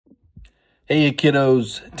Hey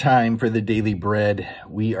kiddos, time for the daily bread.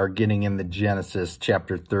 We are getting in the Genesis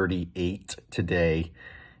chapter 38 today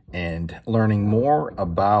and learning more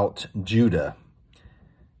about Judah.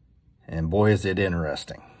 And boy, is it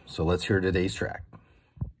interesting. So let's hear today's tract.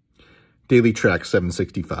 Daily Tract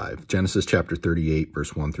 765, Genesis chapter 38,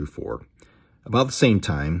 verse 1 through 4. About the same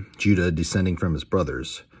time, Judah, descending from his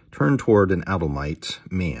brothers, turned toward an Adullamite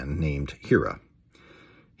man named Hira.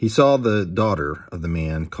 He saw the daughter of the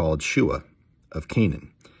man called Shua of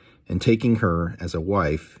Canaan, and taking her as a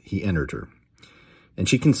wife, he entered her. And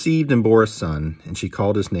she conceived and bore a son, and she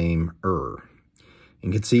called his name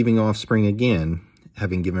And conceiving offspring again,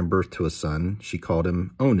 having given birth to a son, she called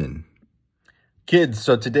him Onan. Kids,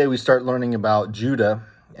 so today we start learning about Judah,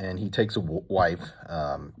 and he takes a wife.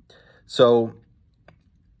 So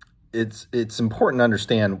it's important to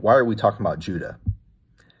understand, why are we talking about Judah?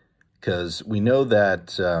 Because we know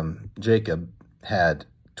that Jacob had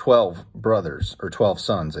 12 brothers, or 12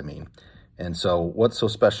 sons, I mean. And so what's so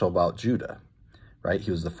special about Judah, right? He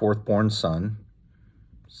was the fourth born son.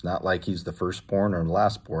 It's not like he's the firstborn or the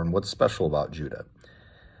lastborn. What's special about Judah?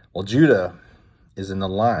 Well, Judah is in the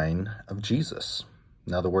line of Jesus.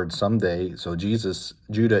 In other words, someday, so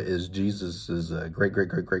Judah is Jesus's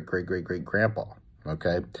great-great-great-great-great-great-great-grandpa,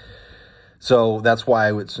 okay? So that's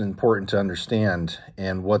why it's important to understand.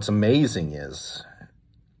 And what's amazing is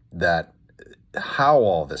that how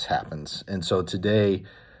all this happens. And so today,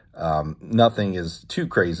 nothing is too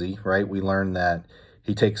crazy, right? We learn that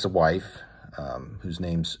he takes a wife whose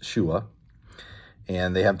name's Shua,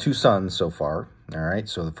 and they have two sons so far, all right?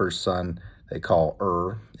 So the first son they call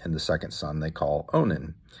and the second son they call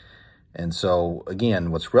Onan. And so, again,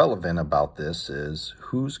 what's relevant about this is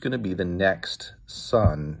who's going to be the next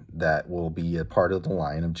son that will be a part of the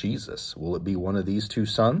line of Jesus? Will it be one of these two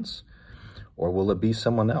sons, or will it be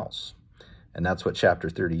someone else? And that's what chapter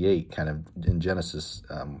 38 kind of in Genesis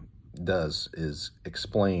does, is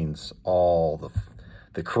explains all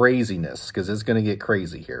the craziness, because it's going to get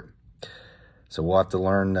crazy here. So we'll have to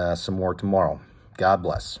learn some more tomorrow. God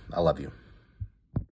bless. I love you.